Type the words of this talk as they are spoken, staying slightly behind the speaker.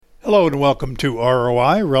Hello and welcome to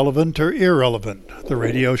ROI, Relevant or Irrelevant, the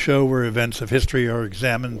radio show where events of history are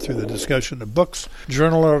examined through the discussion of books,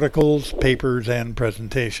 journal articles, papers, and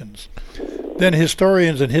presentations. Then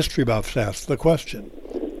historians and history buffs ask the question,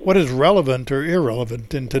 what is relevant or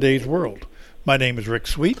irrelevant in today's world? My name is Rick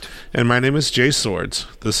Sweet. And my name is Jay Swords.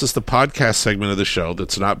 This is the podcast segment of the show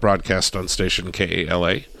that's not broadcast on station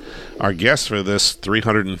KALA. Our guest for this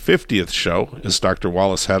 350th show is Dr.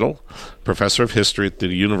 Wallace Heddle, professor of history at the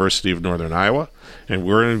University of Northern Iowa, and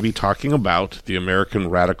we're going to be talking about the American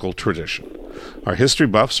radical tradition. Our history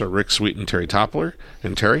buffs are Rick Sweet and Terry Toppler.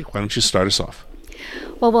 And Terry, why don't you start us off?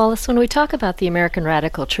 Well, Wallace, when we talk about the American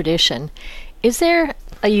radical tradition, is there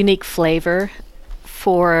a unique flavor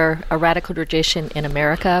for a radical tradition in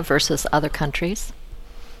America versus other countries?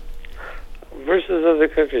 Versus other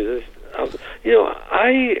countries.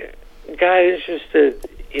 I got interested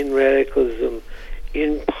in radicalism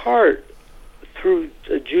in part through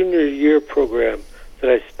a junior year program that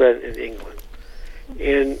I spent in England.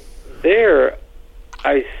 And there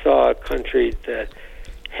I saw a country that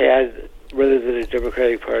had, rather than a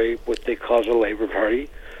Democratic Party, what they called a Labor Party.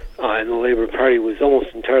 And the Labor Party was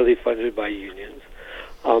almost entirely funded by unions.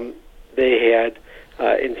 They had,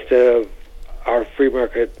 instead of our free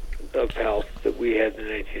market of health that we had in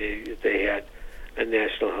the 1980s, they had a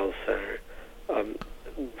national health center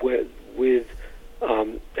with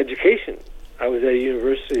education. I was at a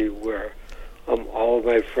university where all of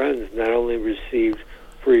my friends not only received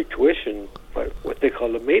free tuition, but what they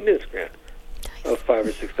called a maintenance grant of $5,000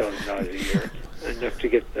 or $6,000 a year, enough to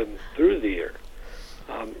get them through the year.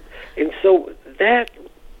 And so that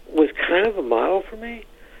was kind of a model for me,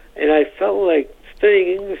 and I felt like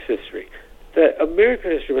studying English history, that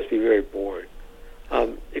American history must be very boring.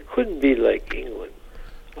 It couldn't be like England.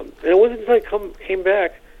 And it wasn't until I came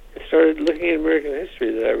back and started looking at American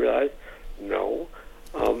history that I realized, no,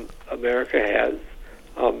 America has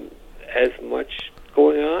as much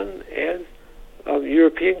going on as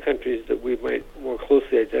European countries that we might more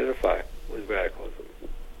closely identify with radicalism.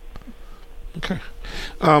 Okay.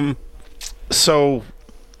 So,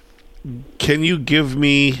 can you give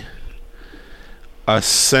me a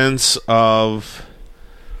sense of?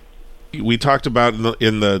 We talked about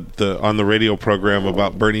in the on the radio program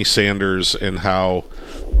about Bernie Sanders and how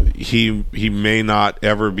he may not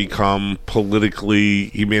ever become politically,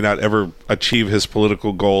 he may not ever achieve his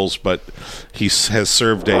political goals, but he has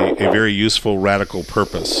served a very useful radical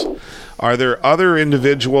purpose. Are there other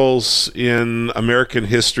individuals in American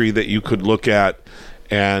history that you could look at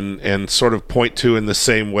and sort of point to in the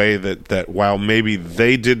same way that while maybe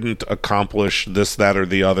they didn't accomplish this, that, or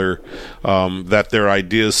the other, that their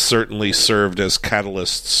ideas certainly served as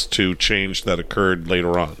catalysts to change that occurred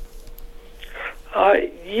later on?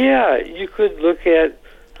 Yeah, you could look at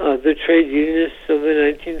the trade unionists of the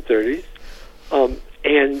 1930s,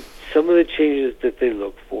 and some of the changes that they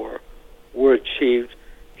looked for were achieved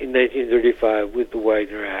in 1935 with the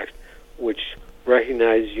Wagner Act, which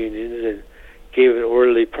recognized unions and gave an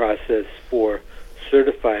orderly process for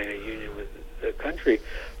certifying a union with the country.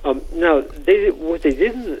 Now, what they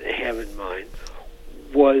didn't have in mind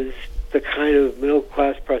was the kind of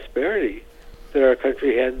middle-class prosperity that our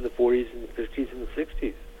country had in the 40s and 50s and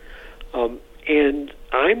 60s. And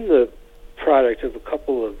I'm the product of a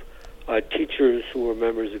couple of teachers who were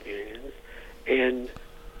members of unions, and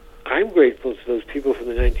I'm grateful to those people from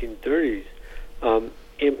the 1930s,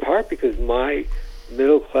 in part because my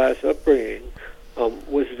middle-class upbringing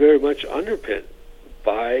was very much underpinned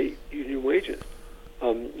by union wages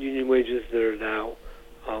that are now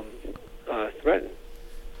threatened.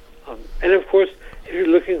 And of course, if you're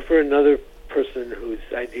looking for another person whose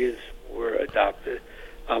ideas were adopted,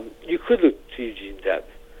 you could look to Eugene Debs.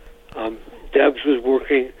 Debs was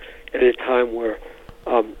working at a time where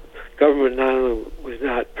government not only was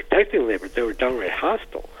not protecting labor, they were downright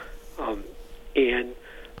hostile. And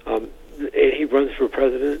he runs for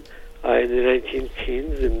president in the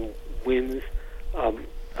 19-teens and wins $1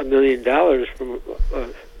 million from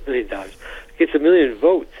 $1 million, gets 1 million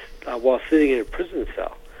votes while sitting in a prison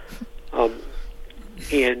cell,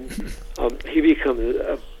 and he becomes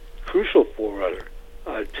a crucial forerunner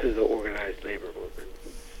to the organized labor movement.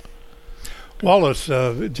 Wallace,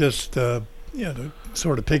 just to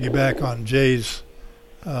sort of piggyback on Jay's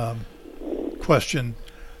question,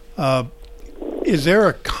 is there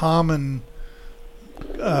a common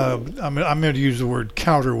I'm going to use the word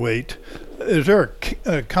counterweight. Is there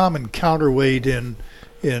a common counterweight in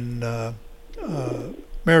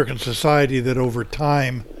American society that over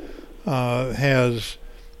time has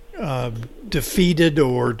defeated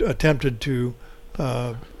or attempted to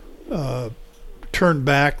turn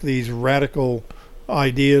back these radical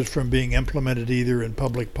ideas from being implemented either in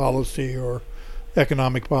public policy or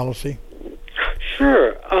economic policy?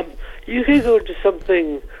 Sure. You can go to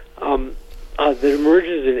something that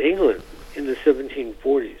emerges in England in the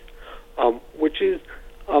 1740s, which is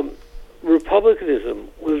republicanism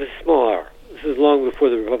with a small r. This is long before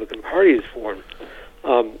the Republican Party is formed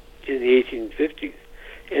in the 1850s.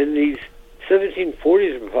 And these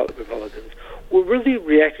 1740s Republicans were really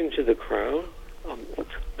reacting to the crown,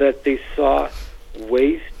 that they saw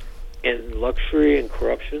waste and luxury and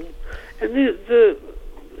corruption. And the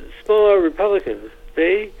smaller Republicans,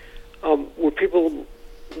 they were people,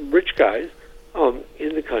 rich guys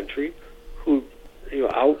in the country who,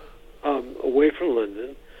 out away from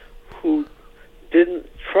London, who didn't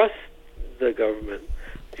trust the government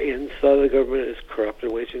and saw the government as corrupt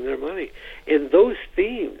and wasting their money. And those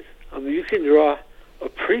themes, you can draw a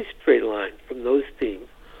pretty straight line from those themes,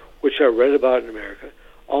 which are read about in America,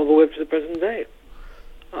 all the way up to the present day.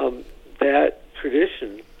 That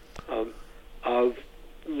tradition of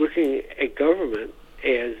looking at government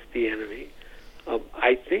as the enemy,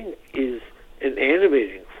 I think, is an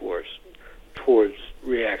animating force towards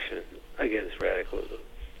reaction against radicalism.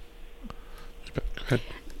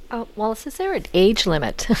 Wallace, is there an age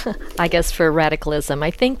limit, I guess, for radicalism?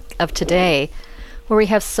 I think of today, where we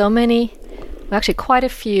have so many, actually quite a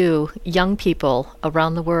few young people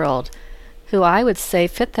around the world who I would say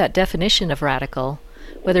fit that definition of radical,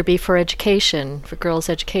 whether it be for education, for girls'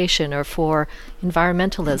 education, or for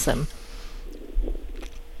environmentalism.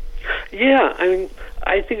 Yeah,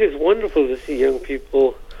 I think it's wonderful to see young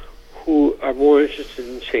people who are more interested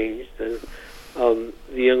in change than the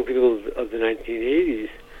young people of the 1980s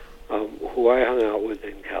who I hung out with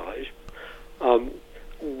in college.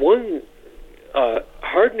 One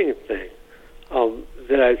heartening thing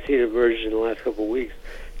that I've seen emerge in the last couple of weeks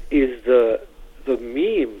is the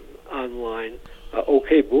meme online,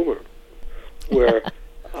 "Okay Boomer," where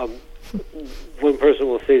one person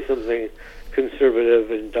will say something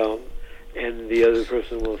conservative and dumb, and the other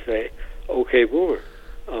person will say, "Okay Boomer,"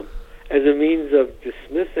 as a means of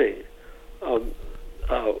dismissing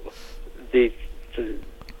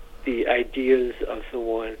the ideas of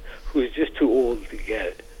someone who's just too old to get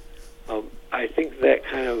it. I think that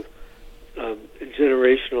kind of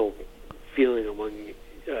generational feeling among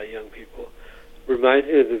young people reminds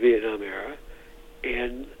me of the Vietnam era,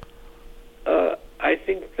 and I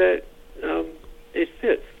think that it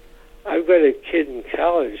fits. I've got a kid in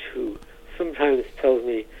college who sometimes tells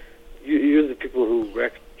me, you're the people who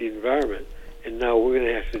wrecked the environment, and now we're going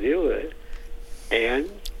to have to deal with it.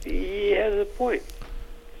 And he has a point.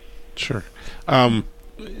 Sure.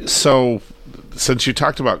 So, since you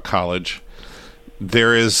talked about college,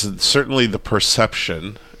 there is certainly the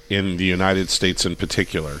perception in the United States in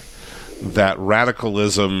particular that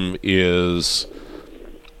radicalism is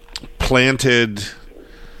planted,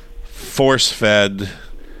 force-fed,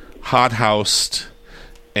 hothoused,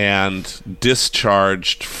 and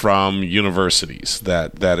discharged from universities.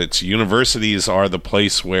 That its universities are the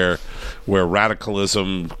place where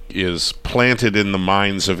radicalism is planted in the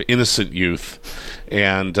minds of innocent youth,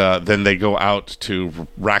 and then they go out to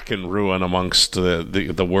rack and ruin amongst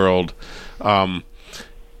the world.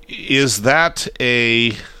 Is that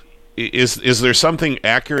is there something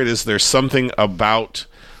accurate? Is there something about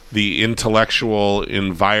the intellectual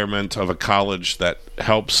environment of a college that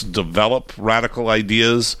helps develop radical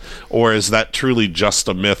ideas, or is that truly just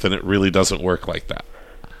a myth and it really doesn't work like that?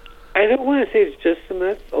 I don't want to say it's just a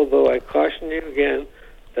myth, although I caution you again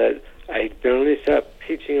that I generally stopped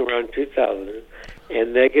teaching around 2000,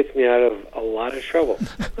 and that gets me out of a lot of trouble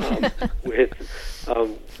with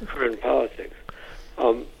current politics.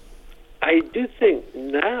 I do think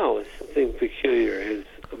now something peculiar has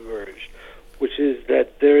emerged, which is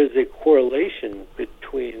that there is a correlation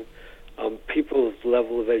between people's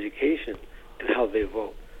level of education and how they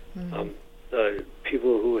vote. The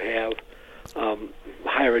people who have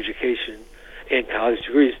higher education and college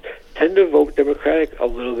degrees tend to vote Democratic a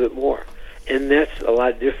little bit more, and that's a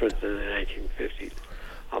lot different than the 1950s.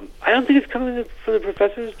 I don't think it's coming from the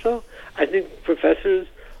professors, though. I think professors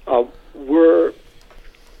were,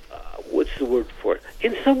 what's the word for it?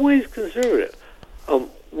 In some ways conservative.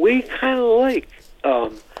 We kind of like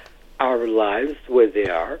our lives the way they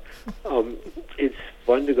are. It's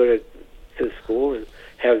fun to go to school and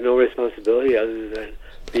have no responsibility other than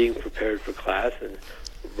being prepared for class and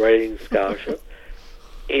writing scholarship.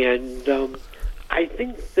 And I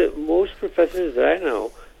think that most professors that I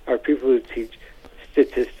know are people who teach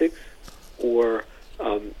statistics or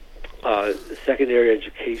secondary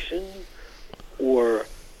education, or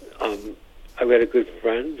I've got a good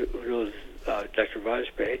friend who knows Dr.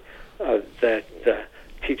 Vajpayee, that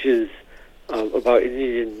teaches about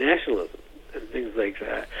Indian nationalism and things like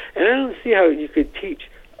that. And I don't see how you could teach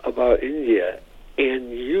about India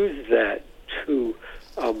and use that to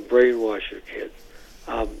brainwash your kids.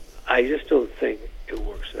 I just don't think it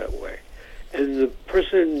works that way. And the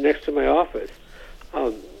person next to my office,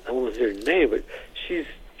 I won't say her name, but she's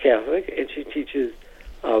Catholic, and she teaches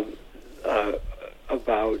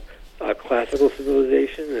about classical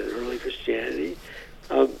civilization and early Christianity.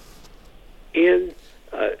 And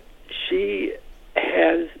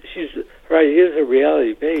her ideas are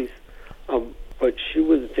reality-based, but she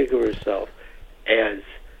wouldn't think of herself as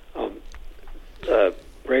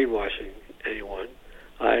brainwashing anyone.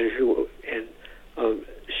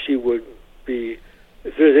 She would be,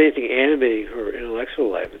 if there's anything animating her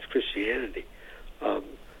intellectual life, it's Christianity,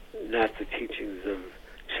 not the teachings of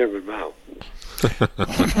Chairman Mao.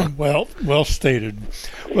 Well stated.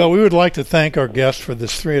 Well, we would like to thank our guest for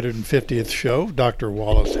this 350th show, Dr.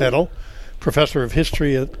 Wallace Heddle, professor of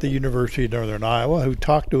history at the University of Northern Iowa, who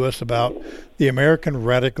talked to us about the American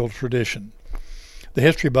radical tradition. The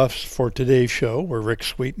history buffs for today's show were Rick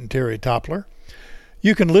Sweet and Terry Toppler.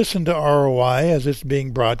 You can listen to ROI as it's being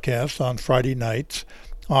broadcast on Friday nights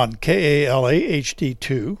on KALA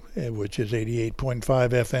HD2, which is 88.5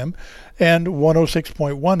 FM, and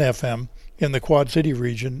 106.1 FM in the Quad City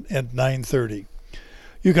region at 9:30.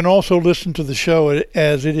 You can also listen to the show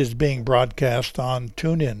as it is being broadcast on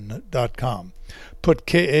TuneIn.com. Put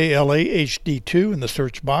KALA HD2 in the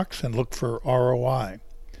search box and look for ROI.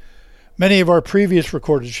 Many of our previous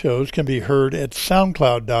recorded shows can be heard at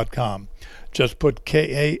SoundCloud.com. Just put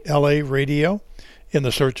KALA Radio in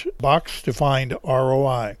the search box to find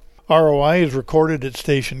ROI. ROI is recorded at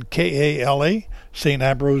station KALA, St.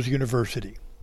 Ambrose University.